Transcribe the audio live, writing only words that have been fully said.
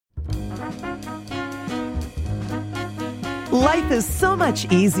Life is so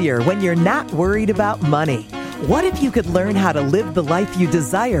much easier when you're not worried about money. What if you could learn how to live the life you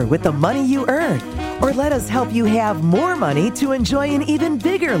desire with the money you earn? Or let us help you have more money to enjoy an even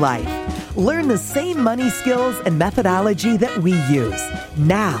bigger life. Learn the same money skills and methodology that we use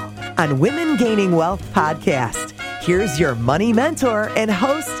now on Women Gaining Wealth podcast. Here's your money mentor and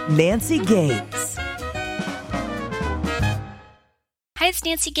host, Nancy Gaines. Hi, it's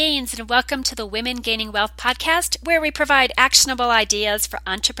Nancy Gaines, and welcome to the Women Gaining Wealth podcast, where we provide actionable ideas for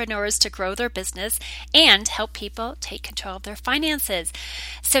entrepreneurs to grow their business and help people take control of their finances.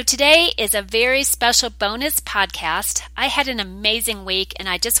 So today is a very special bonus podcast. I had an amazing week, and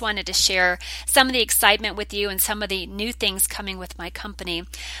I just wanted to share some of the excitement with you and some of the new things coming with my company.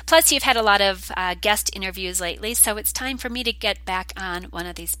 Plus, you've had a lot of guest interviews lately, so it's time for me to get back on one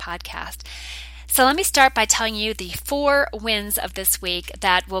of these podcasts. So let me start by telling you the 4 wins of this week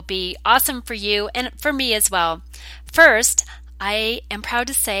that will be awesome for you and for me as well. First, I am proud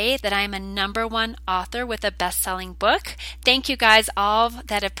to say that I am a #1 author with a best-selling book. Thank you guys all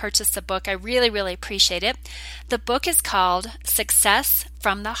that have purchased the book. I really, really appreciate it. The book is called Success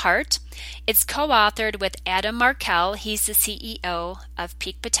from the Heart. It's co-authored with Adam Markell. He's the CEO of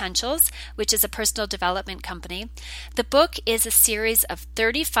Peak Potentials, which is a personal development company. The book is a series of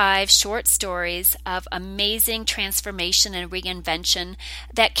 35 short stories of amazing transformation and reinvention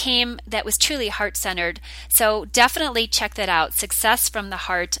that was truly heart-centered. So definitely check that out, Success from the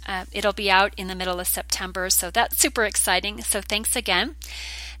Heart. It'll be out in the middle of September, so that's super exciting. So thanks again.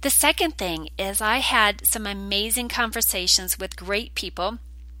 The second thing is I had some amazing conversations with great people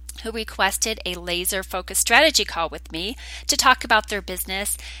who requested a laser-focused strategy call with me to talk about their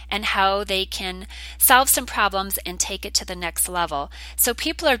business and how they can solve some problems and take it to the next level. So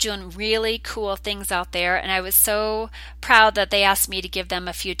people are doing really cool things out there, and I was so proud that they asked me to give them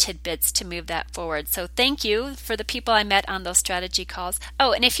a few tidbits to move that forward. So thank you for the people I met on those strategy calls.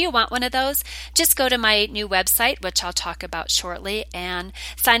 Oh, and if you want one of those, just go to my new website, which I'll talk about shortly, and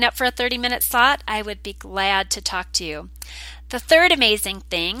sign up for a 30-minute slot. I would be glad to talk to you. The third amazing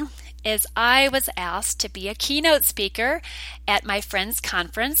thing is I was asked to be a keynote speaker at my friend's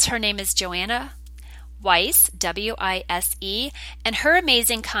conference. Her name is Joanna Weiss, W-I-S-E, and her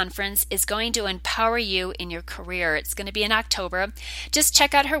amazing conference is going to empower you in your career. It's going to be in October. Just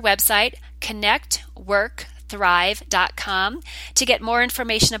check out her website, connectworkthrive.com, to get more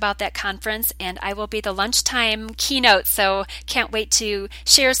information about that conference, and I will be the lunchtime keynote, so can't wait to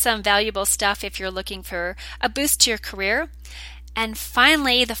share some valuable stuff if you're looking for a boost to your career. And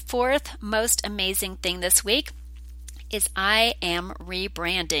finally, the fourth most amazing thing this week is I am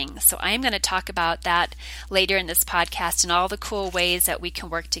rebranding. So I am going to talk about that later in this podcast and all the cool ways that we can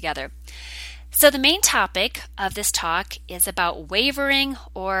work together. So the main topic of this talk is about wavering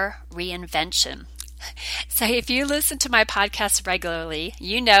or reinvention. So if you listen to my podcast regularly,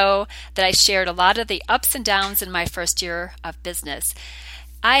 you know that I shared a lot of the ups and downs in my first year of business.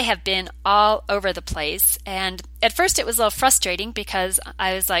 I have been all over the place, and at first it was a little frustrating because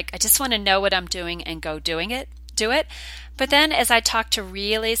I was like, I just want to know what I'm doing and go do it. But then as I talk to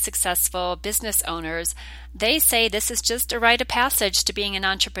really successful business owners, they say this is just a rite of passage to being an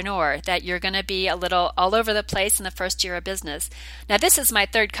entrepreneur, that you're going to be a little all over the place in the first year of business. Now, this is my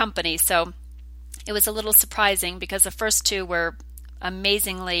third company, so it was a little surprising because the first 2 were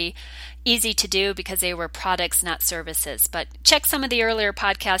amazingly easy to do because they were products, not services. But check some of the earlier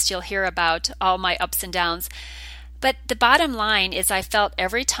podcasts, you'll hear about all my ups and downs. But the bottom line is I felt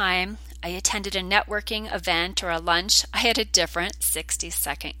every time I attended a networking event or a lunch, I had a different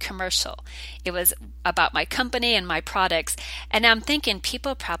 60-second commercial. It was about my company and my products. And I'm thinking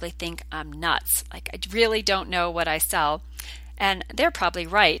people probably think I'm nuts. Like I really don't know what I sell. And they're probably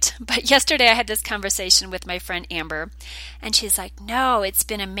right. But yesterday I had this conversation with my friend Amber, and she's like, no, it's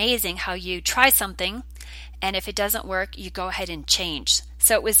been amazing how you try something, and if it doesn't work, you go ahead and change.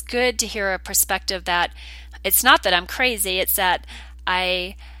 So it was good to hear a perspective that it's not that I'm crazy, it's that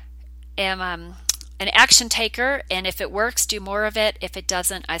I am an action taker, and if it works, do more of it. If it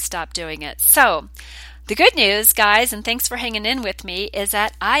doesn't, I stop doing it. So the good news, guys, and thanks for hanging in with me, is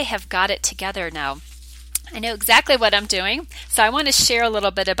that I have got it together now. I know exactly what I'm doing, so I want to share a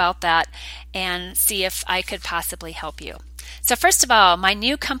little bit about that and see if I could possibly help you. So first of all, my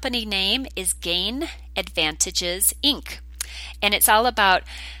new company name is Gain Advantages, Inc., and it's all about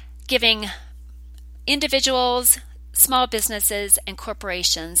giving individuals, small businesses, and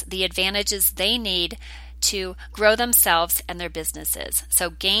corporations the advantages they need to grow themselves and their businesses. So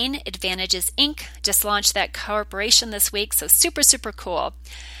Gain Advantages, Inc. just launched that corporation this week, so super, super cool.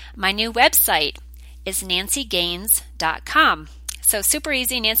 My new website is nancygaines.com. So super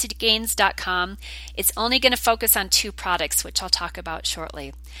easy, nancygaines.com. It's only going to focus on 2 products, which I'll talk about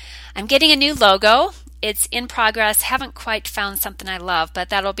shortly. I'm getting a new logo. It's in progress. Haven't quite found something I love, but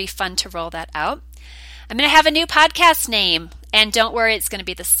that'll be fun to roll that out. I'm going to have a new podcast name, and don't worry, it's going to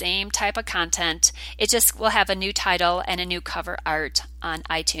be the same type of content. It just will have a new title and a new cover art on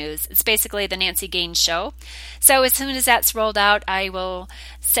iTunes. It's basically the Nancy Gaines Show. So as soon as that's rolled out, I will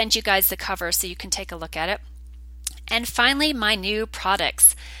send you guys the cover so you can take a look at it. And finally, my new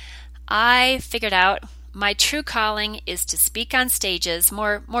products. I figured out my true calling is to speak on stages,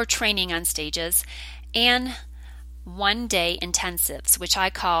 more training on stages, and one-day intensives, which I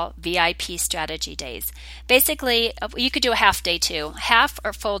call VIP strategy days. Basically, you could do a half day too, half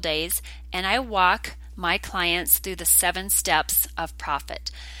or full days, and I walk my clients through the 7 steps of profit.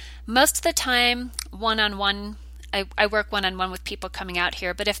 Most of the time, one-on-one, I work one-on-one with people coming out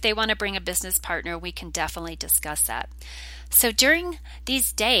here, but if they want to bring a business partner, we can definitely discuss that. So during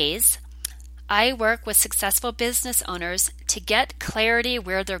these days, I work with successful business owners to get clarity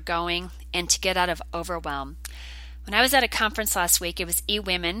where they're going and to get out of overwhelm. When I was at a conference last week, it was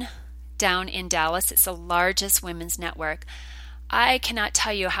eWomen down in Dallas. It's the largest women's network. I cannot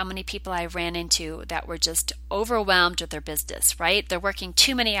tell you how many people I ran into that were just overwhelmed with their business, right? They're working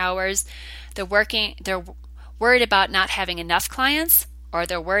too many hours. They're worried about not having enough clients, or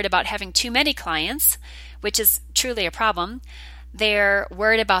they're worried about having too many clients, which is truly a problem. They're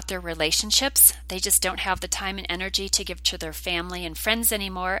worried about their relationships. They just don't have the time and energy to give to their family and friends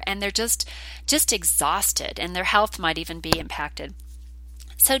anymore, and they're just exhausted, and their health might even be impacted.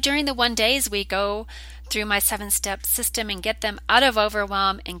 So during the 1 days, we go through my 7-step system and get them out of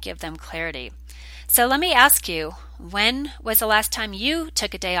overwhelm and give them clarity. So let me ask you, when was the last time you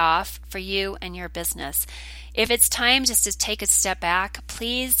took a day off for you and your business? If it's time just to take a step back,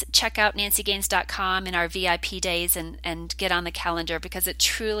 please check out nancygaines.com in our VIP days and get on the calendar, because it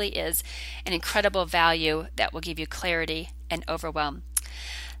truly is an incredible value that will give you clarity and overwhelm.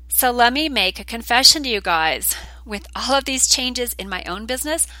 So let me make a confession to you guys. With all of these changes in my own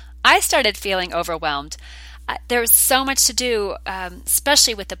business, I started feeling overwhelmed. There was so much to do,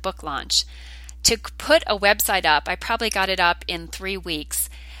 especially with the book launch. To put a website up, I probably got it up in 3 weeks.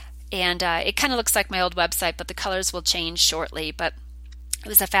 And it kind of looks like my old website, but the colors will change shortly. But it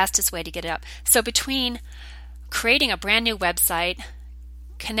was the fastest way to get it up. So between creating a brand new website,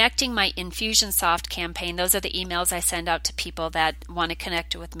 connecting my Infusionsoft campaign, those are the emails I send out to people that want to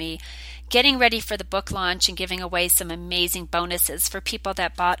connect with me, getting ready for the book launch and giving away some amazing bonuses for people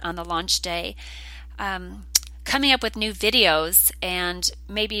that bought on the launch day, coming up with new videos and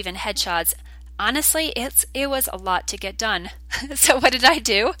maybe even headshots. Honestly, it was a lot to get done. So what did I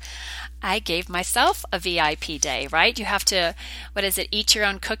do? I gave myself a VIP day, right? You have to, eat your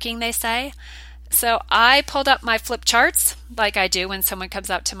own cooking, they say. So I pulled up my flip charts, like I do when someone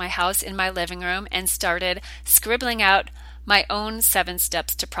comes out to my house in my living room, and started scribbling out my own 7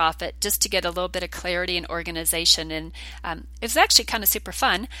 steps to profit, just to get a little bit of clarity and organization. And it was actually kind of super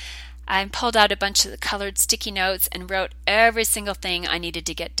fun. I pulled out a bunch of colored sticky notes and wrote every single thing I needed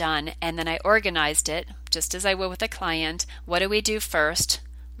to get done. And then I organized it, just as I would with a client. What do we do first?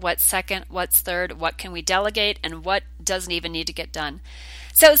 What's second? What's third? What can we delegate? And what doesn't even need to get done?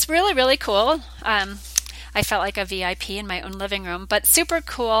 So it's really, really cool. I felt like a VIP in my own living room, but super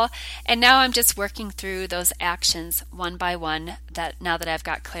cool. And now I'm just working through those actions one by one, now that I've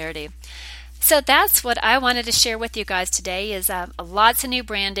got clarity. So that's what I wanted to share with you guys today, is lots of new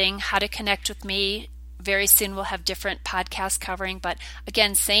branding, how to connect with me. Very soon we'll have different podcasts covering, but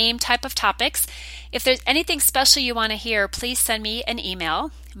again, same type of topics. If there's anything special you want to hear, please send me an email.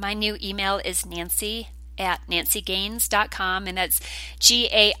 My new email is nancy@nancygaines.com, and that's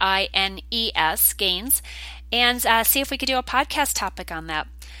Gaines, Gaines. And see if we could do a podcast topic on that.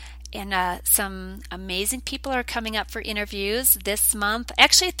 And some amazing people are coming up for interviews this month,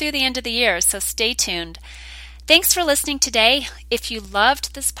 actually through the end of the year, so stay tuned. Thanks for listening today. If you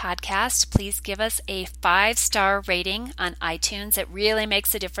loved this podcast, please give us a 5-star rating on iTunes. It really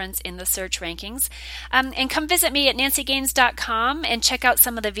makes a difference in the search rankings. And come visit me at nancygaines.com and check out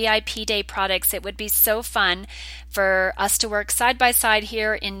some of the VIP Day products. It would be so fun for us to work side by side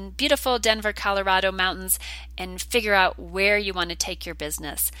here in beautiful Denver, Colorado mountains and figure out where you want to take your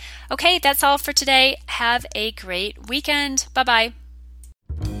business. Okay, that's all for today. Have a great weekend. Bye-bye.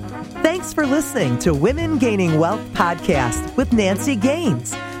 Thanks for listening to Women Gaining Wealth Podcast with Nancy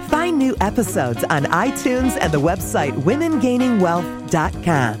Gaines. Find new episodes on iTunes and the website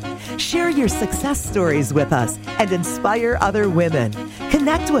womengainingwealth.com. Share your success stories with us and inspire other women.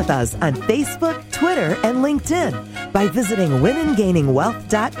 Connect with us on Facebook, Twitter, and LinkedIn by visiting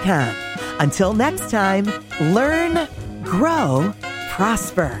womengainingwealth.com. Until next time, learn, grow,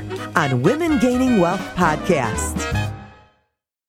 prosper on Women Gaining Wealth podcast.